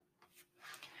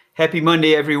Happy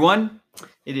Monday, everyone.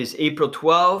 It is April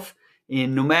 12th,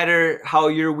 and no matter how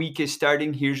your week is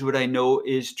starting, here's what I know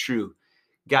is true.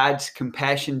 God's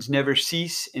compassions never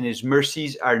cease, and his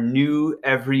mercies are new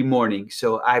every morning.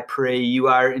 So I pray you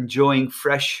are enjoying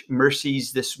fresh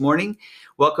mercies this morning.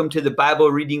 Welcome to the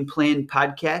Bible Reading Plan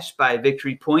podcast by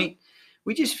Victory Point.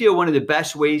 We just feel one of the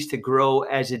best ways to grow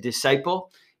as a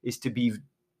disciple is to be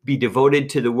devoted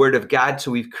to the Word of God. So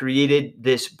we've created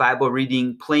this Bible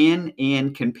reading plan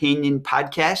and companion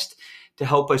podcast to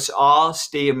help us all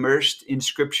stay immersed in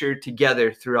Scripture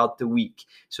together throughout the week.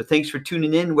 So thanks for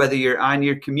tuning in, whether you're on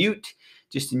your commute,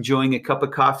 just enjoying a cup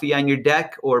of coffee on your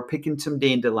deck, or picking some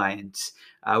dandelions.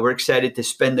 We're excited to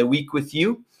spend the week with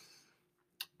you.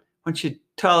 Why don't you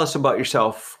tell us about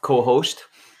yourself, co-host?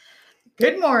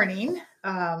 Good morning.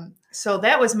 So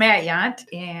that was Matt Yant,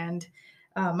 and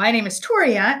my name is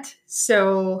Tori Yant.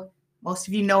 So most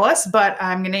of you know us, but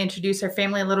I'm going to introduce our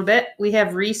family a little bit. We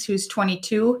have Reese, who's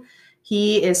 22.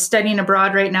 He is studying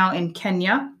abroad right now in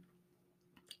Kenya.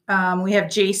 We have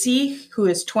JC, who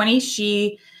is 20.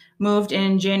 She moved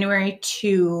in January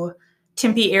to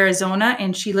Tempe, Arizona,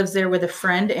 and she lives there with a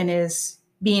friend and is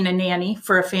being a nanny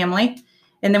for a family.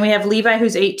 And then we have Levi,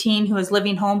 who's 18, who is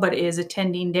living home but is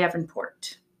attending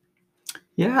Davenport.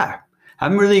 Yeah,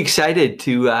 I'm really excited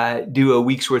to do a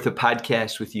week's worth of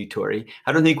podcast with you, Tori.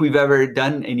 I don't think we've ever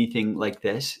done anything like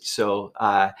this. So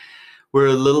we're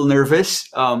a little nervous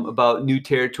about new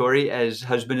territory as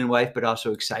husband and wife, but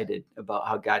also excited about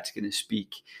how God's going to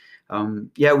speak.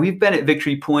 We've been at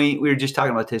Victory Point. We were just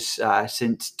talking about this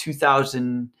since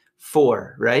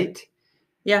 2004, right?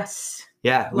 Yes.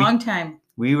 Yeah. Long time.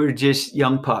 We were just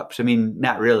young pups. I mean,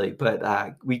 not really,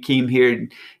 but we came here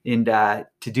and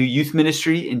to do youth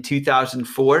ministry in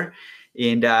 2004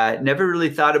 and never really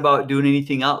thought about doing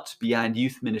anything else beyond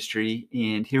youth ministry.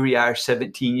 And here we are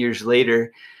 17 years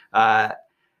later,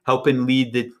 helping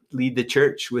lead the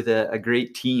church with a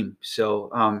great team.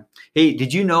 So, hey,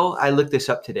 did you know, I looked this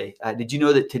up today. Did you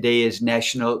know that today is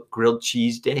National Grilled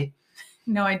Cheese Day?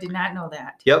 No, I did not know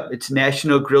that. Yep, it's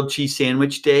National Grilled Cheese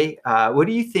Sandwich Day. What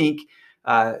do you think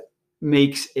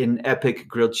makes an epic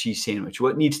grilled cheese sandwich?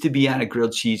 What needs to be on a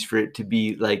grilled cheese for it to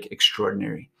be like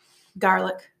extraordinary?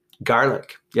 Garlic.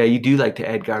 Yeah, you do like to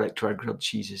add garlic to our grilled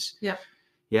cheeses. Yeah.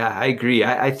 Yeah, I agree.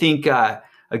 I think a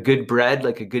good bread,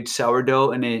 like a good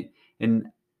sourdough,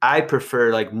 and I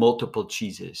prefer like multiple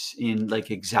cheeses in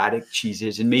like exotic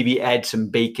cheeses, and maybe add some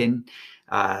bacon,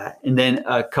 and then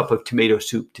a cup of tomato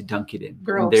soup to dunk it in.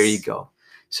 Gross. And there you go.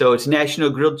 So it's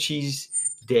National Grilled Cheese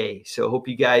Day. So hope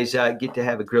you guys get to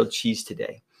have a grilled cheese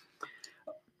today.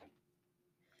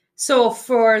 So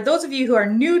for those of you who are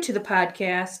new to the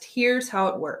podcast, here's how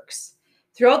it works.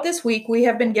 Throughout this week, we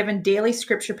have been given daily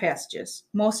scripture passages.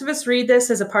 Most of us read this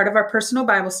as a part of our personal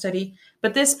Bible study,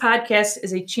 but this podcast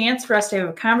is a chance for us to have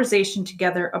a conversation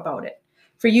together about it,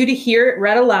 for you to hear it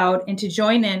read aloud and to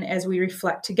join in as we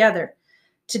reflect together.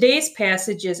 Today's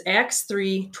passage is Acts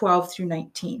 3:12 through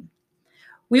 19.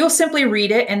 We will simply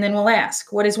read it and then we'll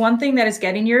ask, what is one thing that is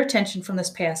getting your attention from this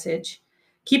passage?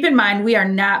 Keep in mind, we are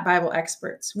not Bible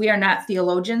experts. We are not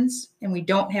theologians, and we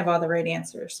don't have all the right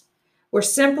answers. We're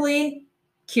simply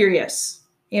curious,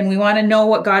 and we want to know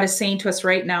what God is saying to us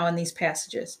right now in these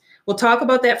passages. We'll talk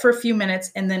about that for a few minutes,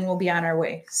 and then we'll be on our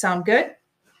way. Sound good?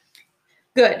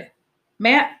 Good.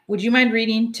 Matt, would you mind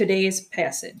reading today's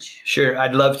passage? Sure,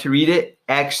 I'd love to read it.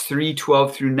 Acts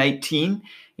 3:12 through 19.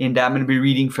 And I'm going to be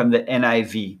reading from the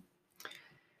NIV.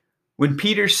 When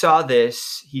Peter saw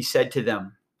this, he said to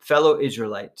them, "Fellow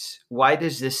Israelites, why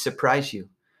does this surprise you?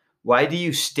 Why do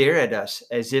you stare at us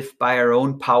as if by our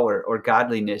own power or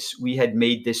godliness we had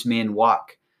made this man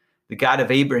walk? The God of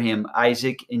Abraham,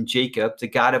 Isaac, and Jacob, the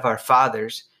God of our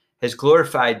fathers, has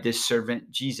glorified his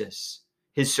servant Jesus.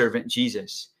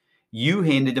 You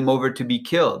handed him over to be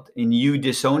killed, and you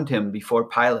disowned him before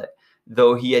Pilate,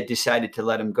 though he had decided to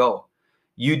let him go.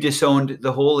 You disowned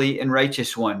the holy and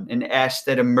righteous one and asked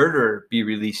that a murderer be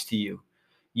released to you.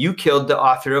 You killed the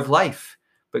author of life,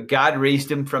 but God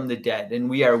raised him from the dead, and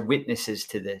we are witnesses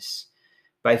to this.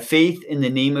 By faith in the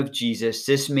name of Jesus,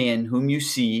 this man whom you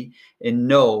see and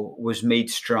know was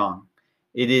made strong.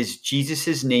 It is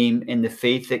Jesus' name and the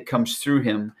faith that comes through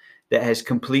him that has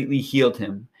completely healed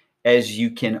him, as you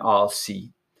can all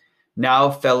see. Now,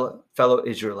 fellow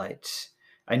Israelites,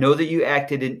 I know that you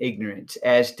acted in ignorance,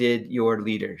 as did your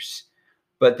leaders.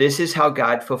 But this is how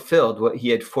God fulfilled what he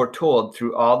had foretold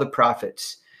through all the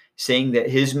prophets, saying that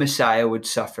his Messiah would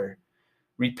suffer.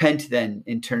 Repent then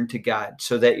and turn to God,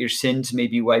 so that your sins may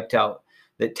be wiped out,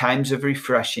 that times of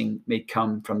refreshing may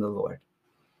come from the Lord."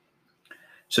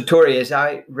 So, Tori, as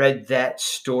I read that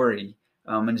story,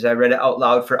 And as I read it out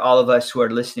loud for all of us who are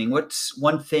listening, what's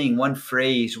one thing, one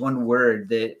phrase, one word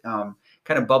that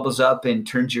kind of bubbles up and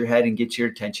turns your head and gets your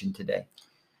attention today?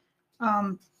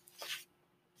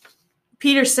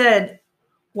 Peter said,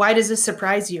 "Why does this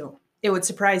surprise you?" It would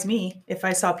surprise me if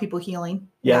I saw people healing.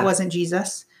 Yeah. It wasn't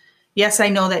Jesus. Yes, I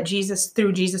know that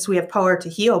through Jesus, we have power to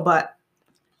heal, but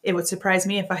it would surprise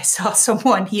me if I saw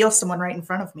someone heal someone right in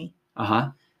front of me.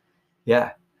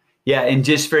 Yeah. Yeah. And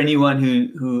just for anyone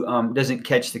who doesn't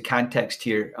catch the context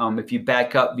here, if you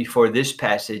back up before this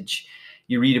passage,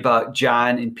 you read about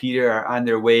John and Peter are on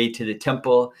their way to the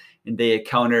temple, and they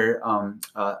encounter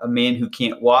a man who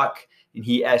can't walk, and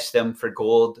he asks them for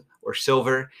gold or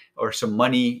silver or some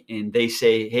money, and they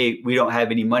say, "Hey, we don't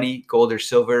have any money, gold or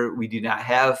silver we do not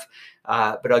have,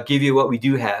 but I'll give you what we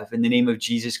do have. In the name of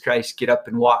Jesus Christ, get up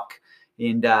and walk."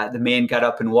 And the man got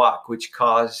up and walked, which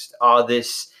caused all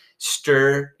this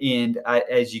stir, and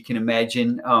as you can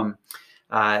imagine,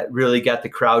 really got the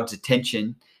crowd's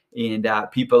attention. And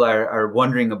people are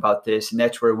wondering about this, and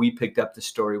that's where we picked up the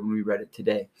story when we read it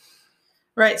today.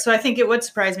 Right. So I think it would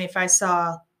surprise me if I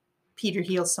saw Peter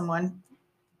heal someone,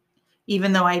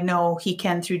 even though I know he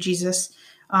can through Jesus.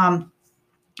 And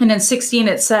in 16,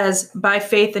 it says, "By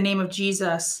faith, the name of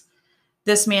Jesus,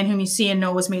 this man whom you see and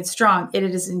know was made strong. It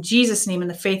is in Jesus' name and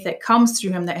the faith that comes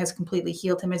through him that has completely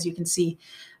healed him," as you can see.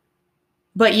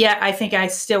 But yet, I think I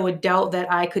still would doubt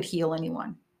that I could heal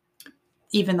anyone,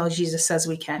 even though Jesus says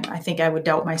we can. I think I would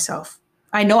doubt myself.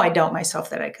 I know I doubt myself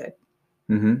that I could.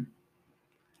 Mm-hmm.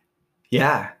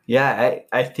 Yeah.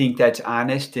 I think that's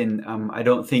honest, and I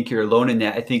don't think you're alone in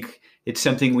that. I think it's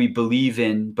something we believe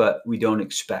in, but we don't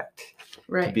expect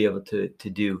to be able to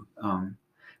do.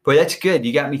 Boy, that's good.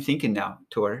 You got me thinking now,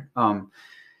 Tor.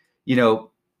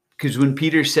 Because when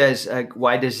Peter says,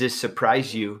 "Why does this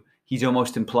surprise you?" he's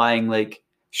almost implying, like,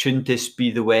 shouldn't this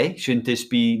be the way? Shouldn't this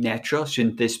be natural?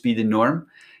 Shouldn't this be the norm?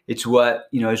 It's what,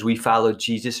 as we followed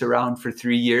Jesus around for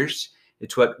 3 years,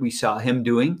 it's what we saw him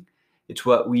doing. It's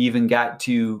what we even got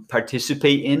to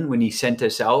participate in when he sent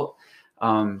us out.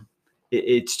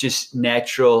 It's just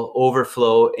natural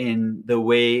overflow in the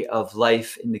way of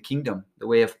life in the kingdom, the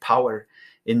way of power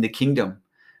in the kingdom.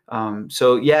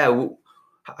 So yeah,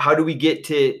 how do we get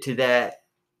to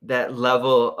that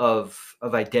level of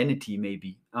identity,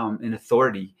 maybe, and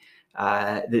authority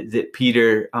that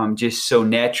Peter just so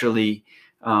naturally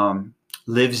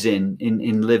lives in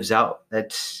and lives out?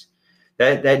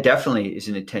 That definitely is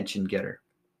an attention getter,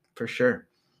 for sure.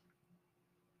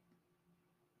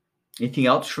 Anything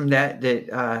else from that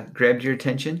grabbed your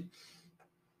attention?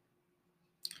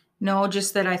 No,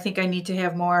 just that I think I need to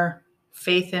have more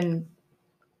faith in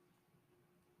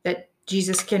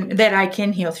that I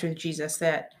can heal through Jesus.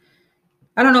 That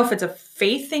I don't know if it's a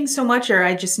faith thing so much, or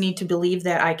I just need to believe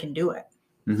that I can do it.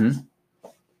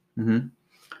 Mm-hmm. Mm-hmm.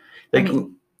 I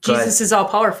mean, Jesus is all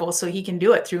powerful, so he can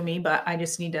do it through me, but I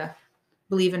just need to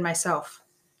believe in myself.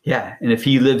 Yeah. And if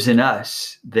he lives in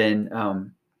us,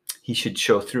 then he should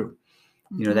show through,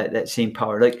 that same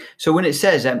power. Like, so when it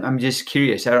says, I'm just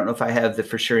curious, I don't know if I have the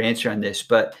for sure answer on this,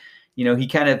 but, he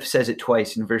kind of says it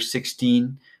twice in verse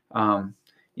 16,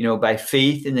 by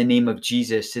faith in the name of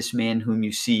Jesus, this man whom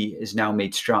you see is now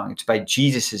made strong. It's by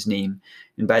Jesus's name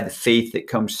and by the faith that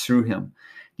comes through him.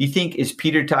 Do you think, is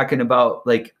Peter talking about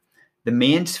like the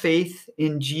man's faith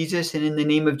in Jesus and in the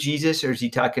name of Jesus, or is he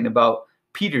talking about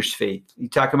Peter's faith? He's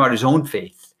talking about his own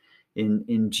faith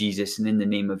in Jesus and in the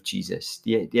name of Jesus. Do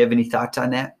you have any thoughts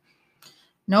on that?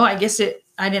 No, I guess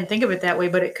I didn't think of it that way,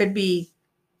 but it could be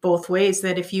both ways,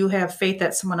 that if you have faith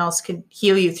that someone else could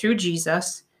heal you through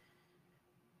Jesus,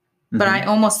 but I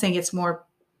almost think it's more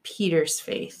Peter's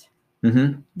faith,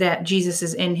 that Jesus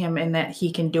is in him and that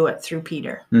he can do it through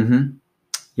Peter.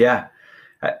 Yeah,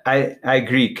 I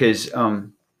agree, because,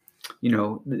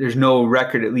 there's no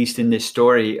record, at least in this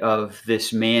story, of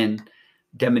this man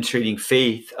demonstrating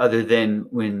faith other than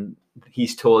when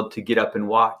he's told to get up and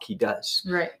walk, he does.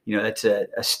 Right. That's a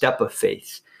step of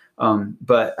faith.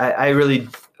 But I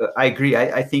agree.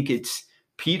 I think it's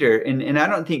Peter, and I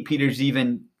don't think Peter's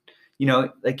even,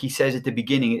 like he says at the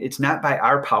beginning, it's not by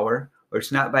our power, or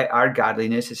it's not by our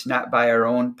godliness. It's not by our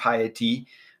own piety.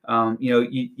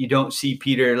 You don't see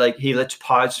Peter like, hey, let's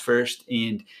pause first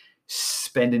and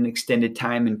spend an extended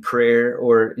time in prayer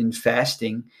or in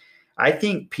fasting. I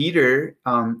think Peter,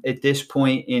 at this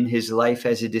point in his life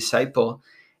as a disciple,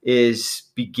 is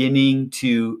beginning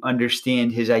to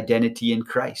understand his identity in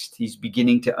Christ. He's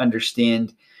beginning to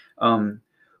understand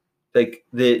like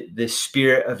the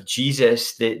spirit of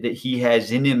Jesus that he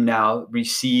has in him now,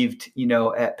 received,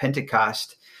 at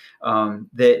Pentecost,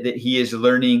 that he is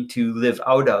learning to live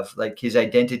out of, like his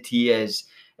identity as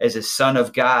a son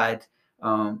of God,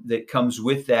 that comes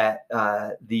with that,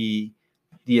 the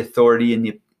authority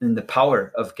and the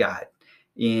power of God.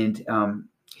 And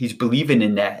he's believing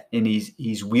in that, and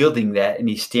he's wielding that, and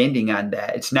he's standing on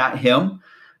that. It's not him.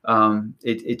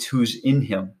 It's who's in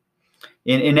him.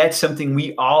 And that's something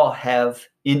we all have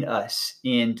in us.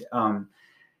 And,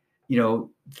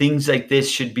 things like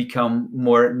this should become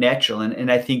more natural.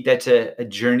 And I think that's a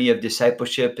journey of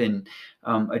discipleship and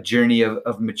a journey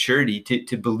of maturity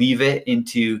to believe it and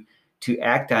to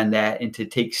act on that and to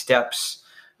take steps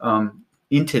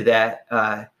into that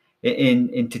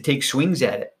and to take swings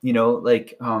at it.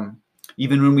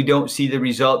 Even when we don't see the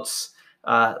results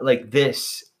like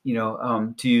this,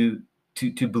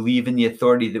 to believe in the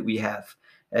authority that we have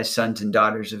as sons and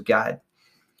daughters of God.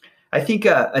 I think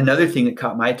another thing that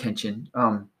caught my attention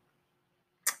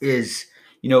is,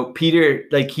 Peter,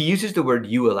 he uses the word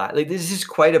 "you" a lot. This is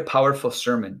quite a powerful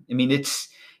sermon. I mean, it's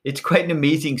quite an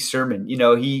amazing sermon.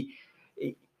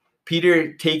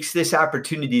 Peter takes this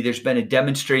opportunity. There's been a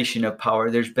demonstration of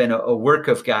power. There's been a work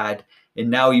of God, and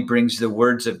now he brings the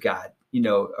words of God,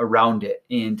 around it.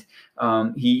 And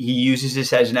he uses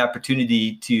this as an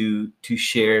opportunity to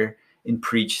share and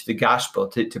preach the gospel,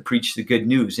 to preach the good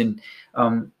news. And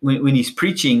when he's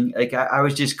preaching, I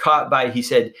was just caught by, he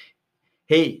said,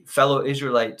 "Hey, fellow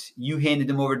Israelites, you handed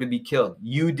him over to be killed.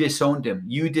 You disowned him.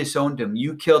 You disowned him.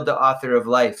 You killed the author of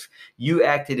life. You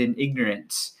acted in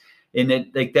ignorance."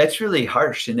 And that's really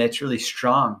harsh, and that's really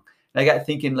strong. And I got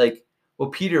thinking, well,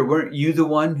 Peter, weren't you the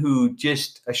one who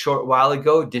just a short while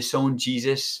ago disowned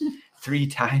Jesus 3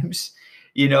 times?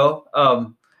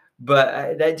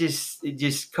 But it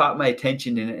just caught my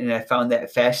attention, and I found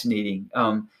that fascinating.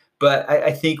 But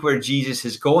I think where Jesus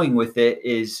is going with it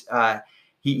is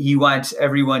he wants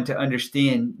everyone to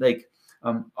understand,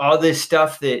 all this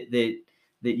stuff that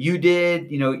you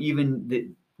did,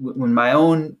 even when my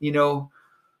own,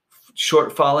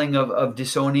 short falling of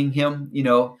disowning him,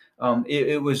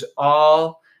 it was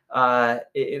all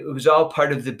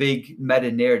part of the big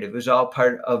meta narrative. It was all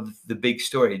part of the big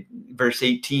story. Verse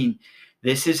 18.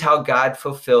 This is how God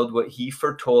fulfilled what he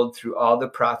foretold through all the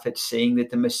prophets, saying that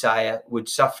the Messiah would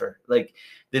suffer.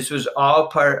 This was all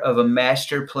part of a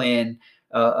master plan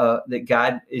that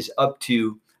God is up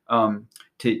to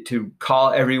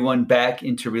call everyone back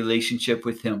into relationship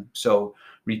with him. So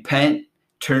repent,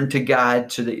 turn to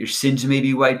God so that your sins may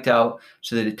be wiped out,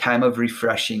 so that a time of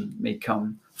refreshing may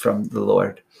come from the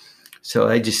Lord. So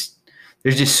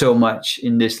there's just so much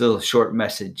in this little short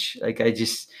message. I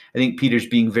think Peter's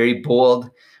being very bold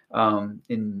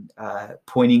in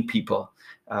pointing people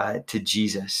to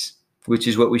Jesus, which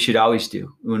is what we should always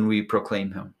do when we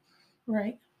proclaim him.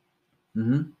 Right.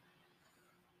 Mm-hmm.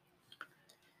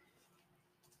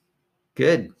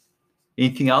 Good.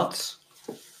 Anything else?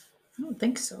 I don't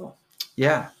think so.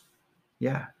 Yeah.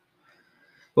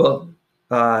 Well,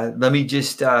 let me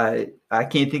just, I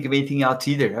can't think of anything else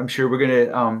either. I'm sure we're going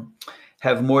to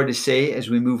have more to say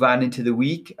as we move on into the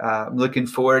week. I'm looking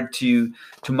forward to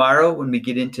tomorrow when we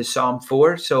get into Psalm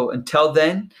 4. So until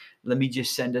then, let me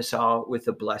just send us all with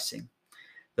a blessing.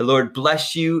 The Lord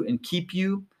bless you and keep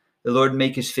you. The Lord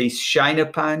make his face shine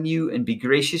upon you and be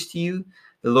gracious to you.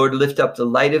 The Lord lift up the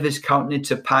light of his countenance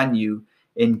upon you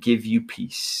and give you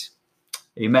peace.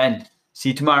 Amen. See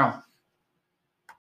you tomorrow.